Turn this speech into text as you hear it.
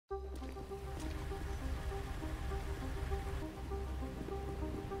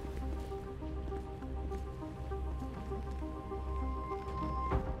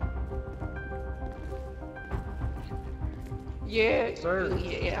Yeah, Sir.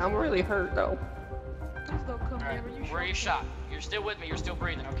 yeah, I'm really hurt though. Just don't come near me. Where are you shot? You're still with me. You're still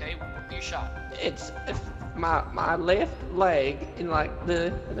breathing, okay? Where are you shot? It's my left leg in like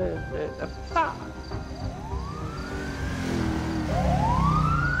the thigh.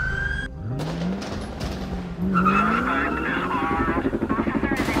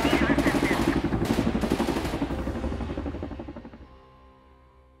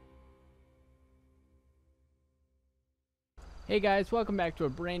 Hey guys, welcome back to a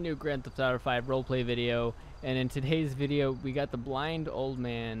brand new Grand Theft Auto 5 roleplay video, and in today's video we got the blind old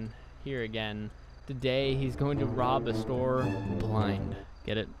man here again. Today he's going to rob a store blind.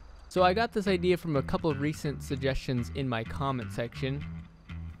 Get it? So I got this idea from a couple of recent suggestions in my comment section.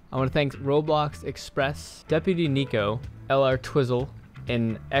 I want to thank Roblox Express, Deputy Nico, LR Twizzle,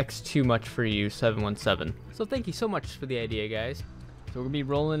 and X2MuchForYou 717. So thank you so much for the idea, guys. So we're gonna be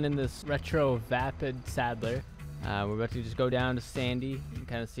rolling in this retro Vapid Sadler. We're about to just go down to Sandy and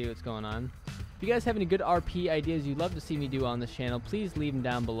kind of see what's going on. If you guys have any good RP ideas you'd love to see me do on this channel, please leave them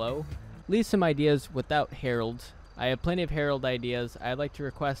down below. Leave some ideas without Harold. I have plenty of Harold ideas. I'd like to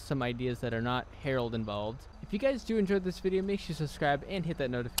request some ideas that are not Harold involved. If you guys do enjoy this video, make sure you subscribe and hit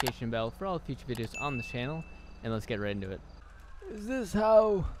that notification bell for all future videos on the channel. And let's get right into it. Is this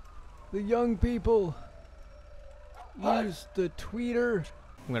how the young people use the tweeter?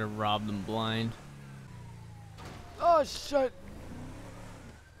 I'm gonna rob them blind. Oh shit!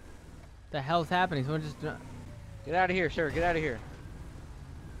 The hell's happening? Someone just Get out of here, sir. Get out of here.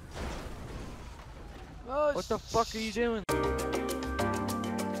 Oh, What the fuck are you doing?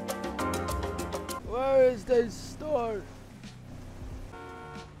 Where is this store?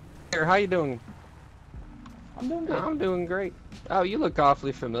 Here, how you doing? I'm doing good. I'm doing great. Oh, you look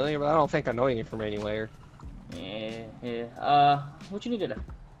awfully familiar, but I don't think I know you from anywhere. Yeah. What you need today?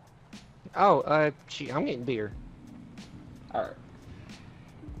 Oh, gee, I'm getting beer. Alright.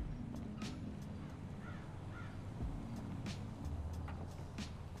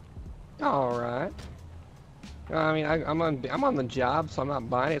 All right. I mean, I'm on the job, so I'm not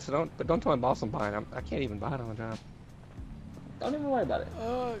buying it. So don't tell my boss I'm buying it. I can't even buy it on the job. Don't even worry about it.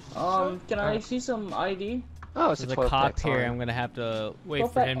 Oh shit! Can I see some ID? Oh, it's There's a 12 cop pack here. time. I'm gonna have to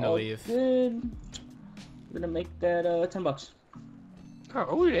wait for him to leave. Good. We're gonna make that $10.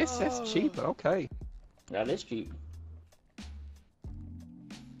 Oh, that's cheap. Okay. That is cheap.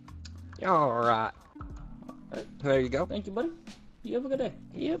 All right. There you go. Thank you, buddy. You have a good day.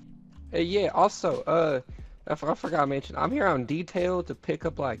 Yep. Yeah. Also, I forgot to mention, I'm here on detail to pick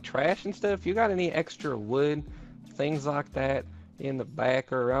up like trash and stuff. You got any extra wood, things like that in the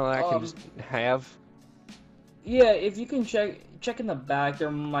back or around that I can just have? Yeah, if you can check in the back,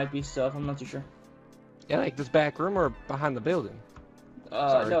 there might be stuff. I'm not too sure. Yeah, like this back room or behind the building?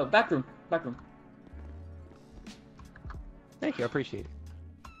 Sorry. No, back room. Back room. Thank you. I appreciate it.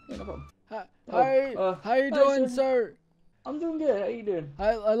 Yeah, no problem. Hi, how you doing, sir? I'm doing good. How you doing?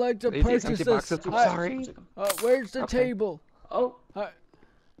 I like to These purchase empty this. boxes, I'm sorry. Where's the Okay. table? Oh. Hi.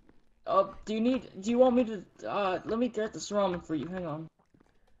 Do you want me to let me get this ramen for you. Hang on.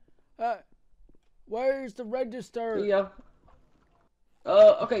 Where's the register? There you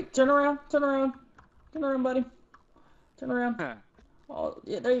go. Okay, turn around, buddy. Turn around. Huh. Oh,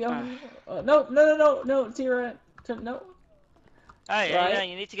 yeah, there you go. No, to your right. No. Hey, Right. yeah,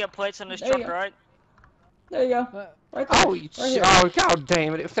 you need to get plates on this There you truck, go. right? There you go. Right there. Oh, here. oh, god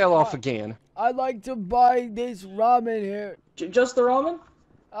damn it! It fell off again. I'd like to buy this ramen here. Just the ramen?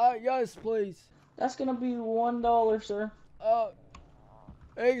 Yes, please. That's gonna be $1, sir.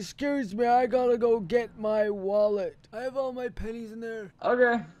 Excuse me, I gotta go get my wallet. I have all my pennies in there.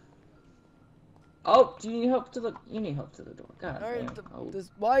 Okay. Oh, do you need help to the? You need help to the door. God Alright, damn.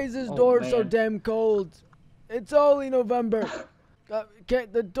 why is this Oh, door so man. damn cold? It's only November.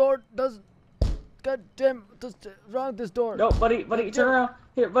 The door doesn't. God damn, what's wrong with this door? No, buddy, turn around.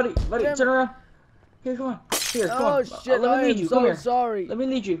 Here, buddy, Damn turn around. Here, come on. Here, come on. Oh shit, Let I me lead am you. Come so here. sorry. Let me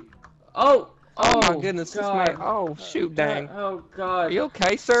lead you. Oh my goodness, God. this man. Oh shoot, dang. Oh God. Are you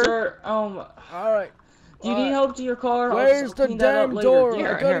okay, sir? Sir, Alright. do you need help to your car? Where's the I'll clean that up damn later. door? Here,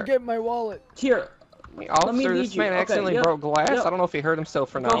 I gotta here. get my wallet. Here, let Officer, me lead this you. man Okay, accidentally yep, broke glass. yep. I don't know if he hurt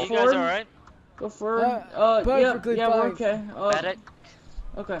himself or Go not. You forward. guys alright? go forward. perfectly yeah, we're fine. okay. Got it?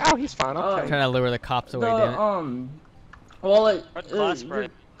 Okay. Oh, he's fine. Okay. Trying to lure the cops away, damn it. Wallet. Where's the glass Your spray?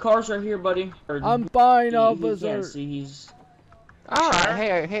 car's right here, buddy. I'm fine, He officer. can't see. He's. All right.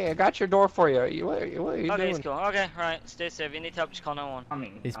 Sure. Hey, I got your door for you. What are you Okay, doing? it's cool. Okay, alright, stay safe. You need help, just call 911. I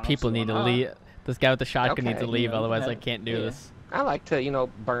mean, These honestly, people need to why not? leave. This guy with the shotgun needs to Okay, leave, yeah, otherwise I yeah, can't do yeah. this. I like to,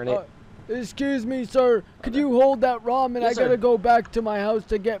 burn it. Excuse me, sir. Could you hold that ramen? Yes, I gotta sir. go back to my house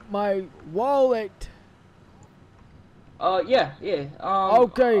to get my wallet. Yeah.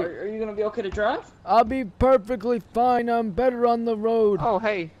 Okay. Are you gonna be okay to drive? I'll be perfectly fine. I'm better on the road. Oh,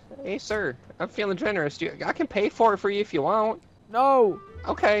 hey, sir. I'm feeling generous. I can pay for it for you if you want. No,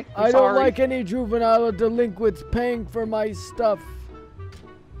 Okay, I'm I don't sorry. like any juvenile or delinquents paying for my stuff.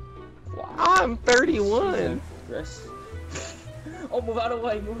 I'm 31. Chris. Oh, move out of the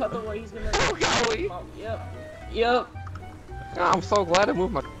way. Move out of the way. He's gonna. Oh, golly. Yep. Oh, I'm so glad I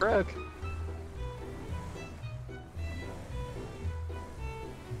moved my truck.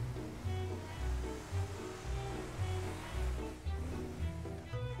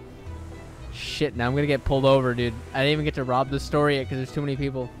 Shit, now I'm gonna get pulled over, dude. I didn't even get to rob the store yet because there's too many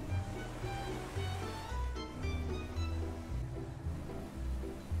people.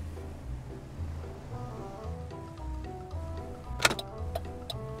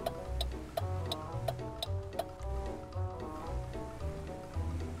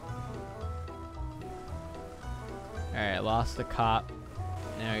 Alright, lost the cop.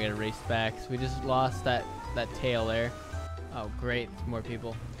 Now I gotta race back. So we just lost that tail there. Oh great, there's more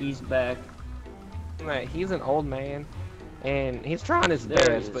people. He's back. Right, he's an old man, and he's trying his There he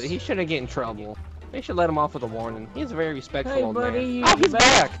best, but is. he shouldn't get in trouble. They should let him off with a warning. He's a very respectful Hey, old buddy, man. Oh, he's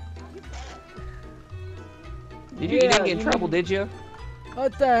back. back! You didn't get in trouble, did you?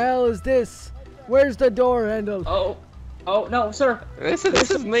 What the hell is this? Where's the door handle? Oh no, sir. This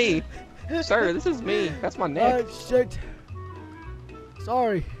is me. Sir, this is me. That's my neck. Shit.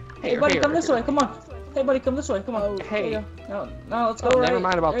 Sorry. Hey, buddy, come this way. Come on. Hey, buddy, come this way. Come on. Hey. There you go. No, let's go Oh, right. never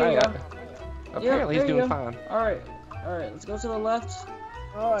mind about There you that. go. Apparently Yep, he's there you doing go. fine. All right. Let's go to the left.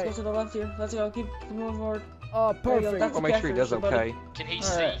 All Let's go right. to the left here. Let's go. Keep moving forward. Oh, There you go. perfect. That's I'll the make cash sure he does register, buddy. okay. Can he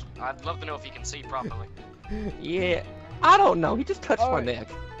Alright. see? I'd love to know if he can see properly. Yeah, I don't know. He just touched my Alright. neck.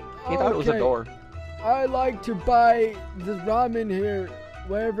 He thought it was a Okay. door. I like to buy the ramen here,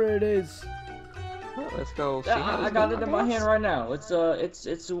 wherever it is. Well, let's go see Yeah, how I this got goes, it in I my guess. hand right now. It's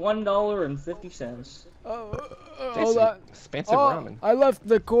 $1.50. Hold on. Expensive Oh, ramen. I left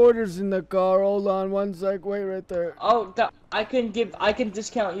the quarters in the car. Hold on one sec. Wait right there. Oh, I can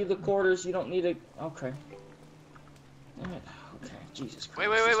discount you the quarters. You don't need it. Okay. Alright, okay, Jesus Christ.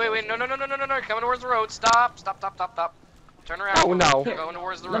 Wait. No. Coming towards the road. Stop. Turn around. Oh, no. Going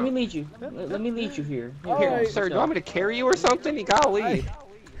towards the road. Let me lead you. Let me lead you here. All Here, right. sir, do you want me to carry you or something? You gotta leave.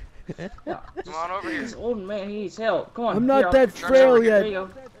 Come on over here. This old man, he needs help. Come on. I'm not here, that Sure, frail sure, There you yet. go.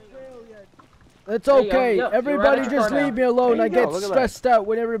 That's There you go. okay. Yep, you're Everybody right at your just car now. leave me alone. There I you go, get look at that. stressed out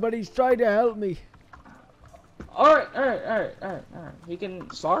when everybody's trying to help me. Alright. He can.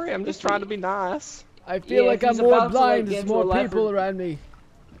 Sorry, I'm just trying to be nice. I feel Yeah, like if I'm he's more about to, like, blind. get There's into a more life people or- around me.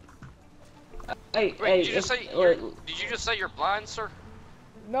 Hey, Wait, did you just say wait. did you just say you're blind, sir?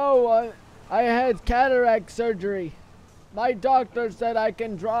 No, I had cataract surgery. My doctor said I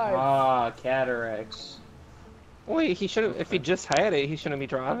can drive. Ah, cataracts. Wait, he shouldn't. If he just had it, he shouldn't be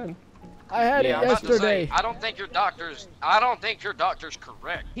driving. I had Yeah, it I'm about to say, yesterday. I don't think your doctor's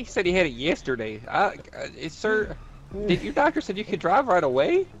correct. He said he had it yesterday. Sir, did your doctor said you could drive right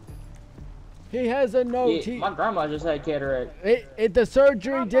away? He has a note. Yeah, my grandma just had cataract. The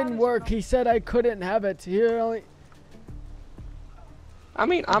surgery didn't work. He said I couldn't have it. I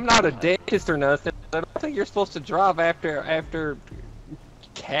mean, I'm not a dentist or nothing, but I don't think you're supposed to drive after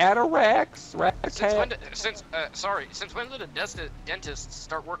cataracts. Since when did a dentist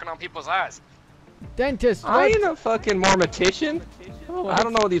start working on people's eyes? Dentist, I what? ain't a fucking mortician. I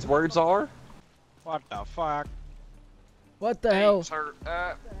don't know what these words are. What the fuck? What the Hey, hell? sir,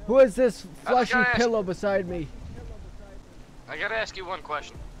 Who is this I was fleshy gonna ask- pillow beside me? I gotta ask you one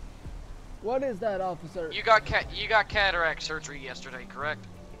question. What is that, officer? You got cataract surgery yesterday, correct?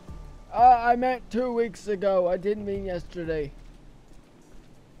 I meant 2 weeks ago. I didn't mean yesterday.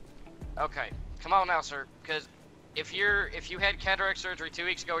 Okay, come on now, sir. Because if you had cataract surgery 2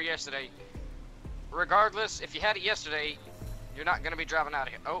 weeks ago or yesterday, regardless, if you had it yesterday, you're not gonna be driving out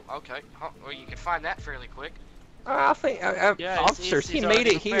of here. Oh, okay. Well, you can find that fairly quick. I think Yeah, officers, he's he made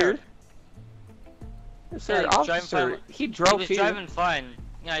already it here. Sir, Yeah, he was driving officer, fine. he He drove was here. driving fine.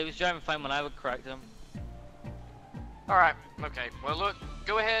 Yeah, he was driving fine when I would correct him. All right. Okay. Well, look.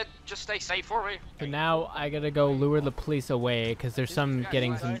 Go ahead. Just stay safe for me. So now I gotta go lure the police away because there's some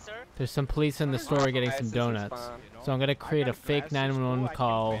police in the store getting some donuts. So I'm gonna create a fake 911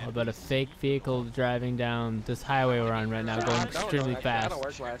 call about a fake vehicle driving down this highway we're on right now, going extremely fast. I'm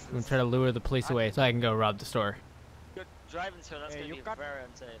gonna try to lure the police away so I can go rob the store. Good driving, sir. That's Hey, gonna you be cut- very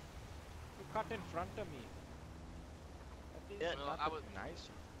unsafe. You cut in front of me. That is Yeah, well, not I was- nice.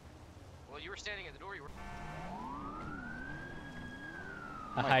 Well, you were standing at the door. You were.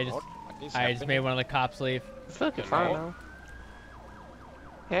 My I God, what is just made happening? one of the cops leave. Fucking fine now.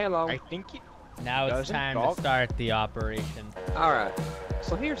 Hello. I think Now it's Doesn't time talk. to start the operation. Alright.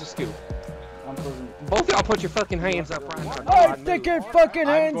 So here's the scoop. I'm closing. Both y'all put your fucking hands up right now. Hey, stick your fucking I'm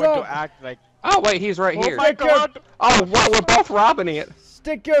hands going up! to act like. Oh wait, he's right here. Oh my God! Oh, wow, we're both robbing it.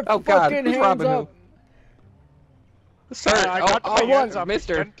 Stick your Oh God, fucking who's hands robbing who? up! Sir, I got my hands up,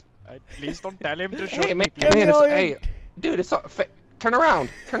 mister. Please don't tell him to shoot Hey, man, me. Give me it's, all your- hey, dude, it's all, turn around.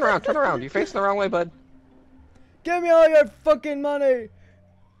 Turn around, turn around. You're facing the wrong way, bud. Give me all your fucking money!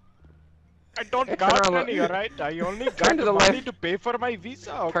 I don't Hey, got turn around, money, alright? I only got Turn to the money left. to pay for my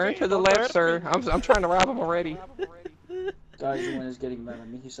visa, okay? Turn to the Don't left, hurt sir. me. I'm trying to rob him already. Guys, Wayne is getting mad at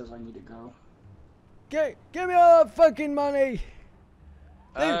me. He says I need to go. Give me all that fucking money!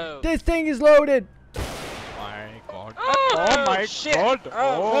 Oh. This thing is loaded! My God. Oh, Oh my shit. God.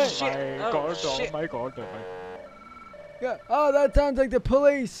 Oh, Oh shit. my Oh, God. shit. Oh my God. Oh my. Yeah. Oh, that sounds like the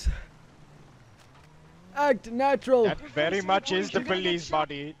police! Act natural! That very much is the police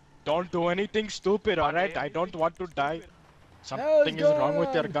body. Don't do anything stupid, alright? I don't want to die. Something is wrong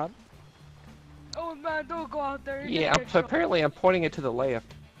with your gun. Oh man, don't go out there. You're Yeah, gonna get shot. apparently I'm pointing it to the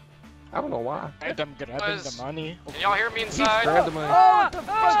left. I don't know why. Right, I'm grabbing the money. Can y'all hear me He's inside? grabbed the money. Oh, what the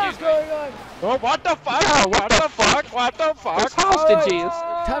fuck is Excuse me. going on? Oh, what the fuck? Oh, what the fuck? What the fuck? There's hostages.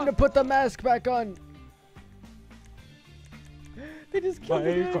 Time to put the mask back on. They just killed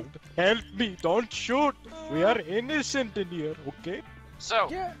My the guy. God. Help me. Don't shoot. We are innocent in here, okay? So,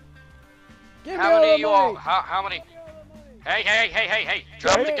 Yeah. Give me how all many the of you all? money. How many? Hey!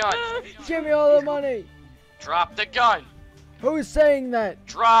 Drop the gun. Give me all the money. Drop the gun. Who's saying that?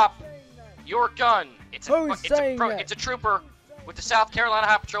 Drop your gun. It's a Who's saying that? it's a trooper with the South Carolina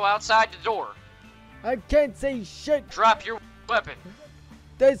Highway Patrol outside the door. I can't say shit. Drop your weapon.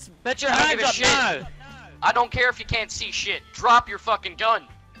 This. Put your I don't hands give a up shit. now. I don't care if you can't see shit. Drop your fucking gun.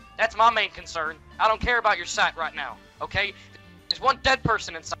 That's my main concern. I don't care about your sight right now, okay? There's one dead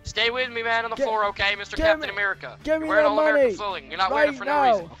person inside. Stay with me, man, on the Gi- floor, okay, Mr. give Captain me- America? give me You're wearing the all American money clothing. You're not wearing it right for now.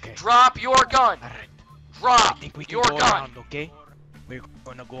 no reason. Okay. Drop your gun. Alright. Drop I think we can your go gun. around, okay? We're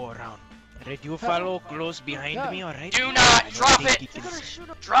gonna go around. Alright, you follow close behind Yeah. me, alright? Do not drop it. They're gonna shoot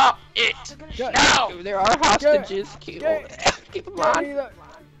us. Drop it. Get, Now. There are hostages. Keep Get- them give me on. the.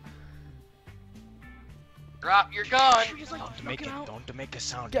 Drop your gun. She's like Don't make looking it. out. Don't make a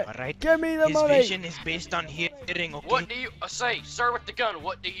sound, Get, alright? give me the His money. vision is based on hearing, okay? What do you say, sir, with the gun?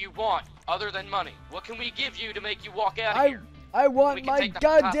 What do you want other than money? What can we give you to make you walk out of here? I We want can my take the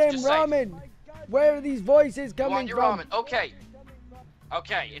goddamn hostages safe. ramen. Where are these voices You coming want your from? ramen? Okay.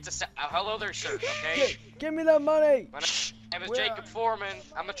 Okay, it's a hello there, sir. Okay. Give me the money. My name is Where- Jacob Foreman.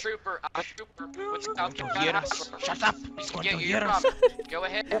 I'm a trooper. I'm a trooper with South Don't Carolina hear Highway us. Patrol. Shut up. He's going to Get you hear your us. ramen. Go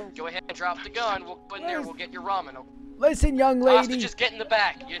ahead. Go ahead and drop the gun. We'll go in there. We'll get your ramen. Okay? Listen, young lady. Hostages, get in the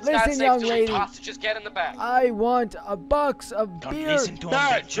back. It's not Listen, safe young to leave. lady. Hostages, get in the back. I want a box of Don't beer. listen to him. Sir,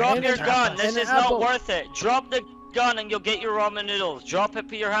 they're drop trying to your trap gun. us. This An is apple. not worth it. Drop the gun and you'll get your ramen noodles. Drop it,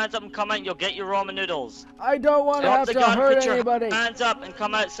 put your hands up and come out and you'll get your ramen noodles. I don't want to Drop have the to gun, hurt put your anybody. hands up and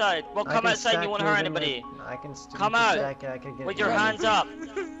come outside. Well, come outside and you won't hurt anybody. I can Come out with your hands up.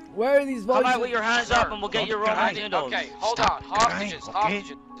 Where are these Come voices? out with your hands up and we'll get your Don't ramen cry. noodles. Okay, hold Stop on. Hostages, crying, okay?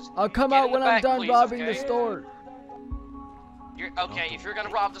 hostages. I'll come Get out in the when I'm back, done please, robbing the okay? store. Okay, if you're gonna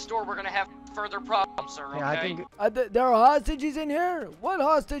rob the store, we're gonna have further problems, sir. Yeah, I Okay. can. There are hostages in here? What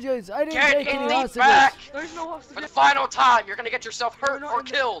hostages? I didn't Get take in any the hostages. back There's no for the hostages. final time. You're gonna get yourself hurt or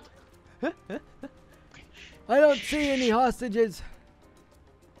killed. I don't see any hostages.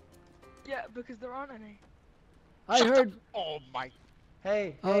 Yeah, because there aren't any. I Shut heard. Oh my.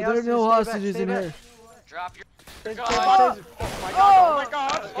 Hey, Oh, hey, there are no hostages, hostages stay in back, here. Drop your stay gun. back. Oh my god. Oh my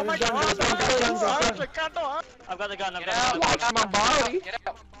god. Oh my Get his gun, god. get his gun, get his gun. I can't do it. I've got the gun. I've Get got out. the gun. Watch my body. Get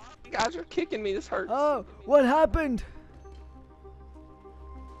out. You guys are kicking me. This hurts. Oh, what happened?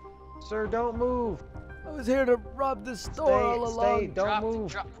 Sir, don't move. I was here to rob the store all Stay, along. don't Drop,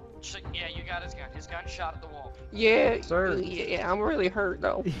 move. Drop. Yeah, you got his gun. His gun shot at the wall. Yeah, Sir. Yeah, I'm really hurt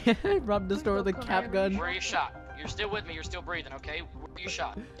though. I robbed the store with a cap gun. Where are you shot? You're still with me. You're still breathing, okay? Where are you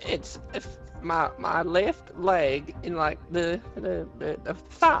shot? It's my left leg and like the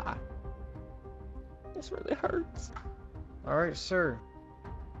thigh. This really hurts. All right, sir.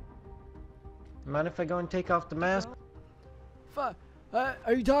 Mind if I go and take off the mask?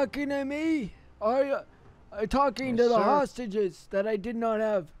 Are you talking to me? Are you talking to Yes, the sir. hostages that I did not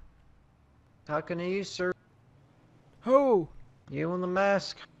have? Talking to you, sir. Who? You in the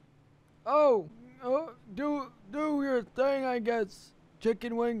mask. Oh, do your thing, I guess.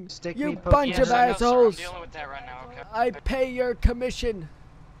 Chicken wing. Stick You me poke bunch Yes, of I know, sir. I'm assholes. dealing with that right now, okay? I pay your commission.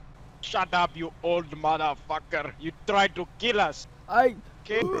 Shut up, you old motherfucker. You tried to kill us. I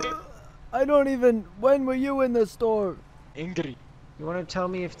Okay? don't even. When were you in the store? Angry. You want to tell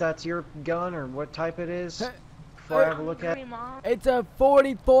me if that's your gun or what type it is? Before I have a look at it? It's a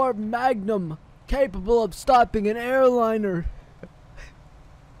 44 Magnum, capable of stopping an airliner.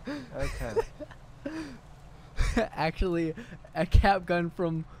 Okay. Actually, a cap gun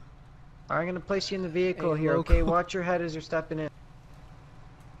from... I'm gonna place you in the vehicle A here, local- okay? Watch your head as you're stepping in.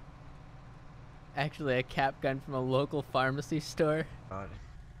 Actually, a cap gun from a local pharmacy store. God,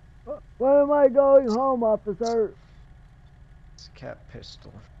 When am I going home, officer? it's a cat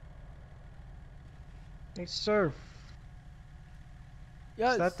pistol. Hey, sir.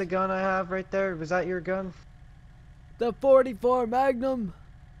 Yes, Is that the gun I have right there? Was that your gun? the 44 Magnum.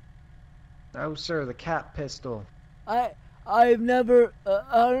 No, sir, the cat pistol. I've never,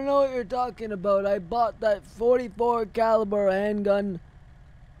 I don't know what you're talking about. I bought that 44 caliber handgun.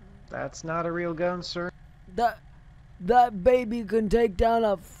 That's not a real gun, sir. That baby can take down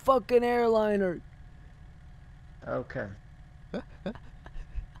a fucking airliner. Okay.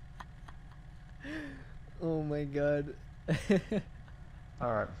 Oh my god.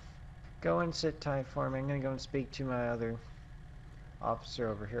 Alright. Go and sit tight for me. I'm gonna go and speak to my other officer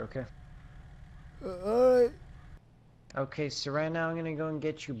over here, okay? Alright. Okay, so right now I'm gonna go and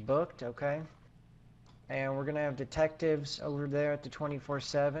get you booked, okay? And we're gonna have detectives over there at the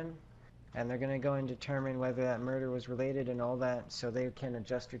 24/7, and they're gonna go and determine whether that murder was related and all that, so they can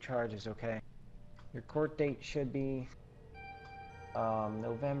adjust your charges, okay? Your court date should be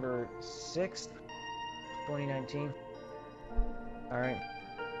November 6th, 2019. Alright.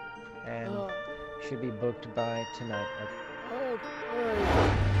 And should be booked by tonight, okay?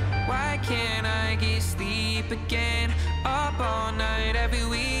 Why can't I get sleep again? Up all night every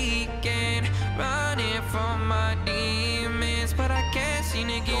weekend, running from my demons, but I can't seem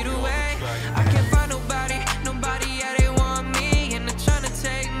to get away.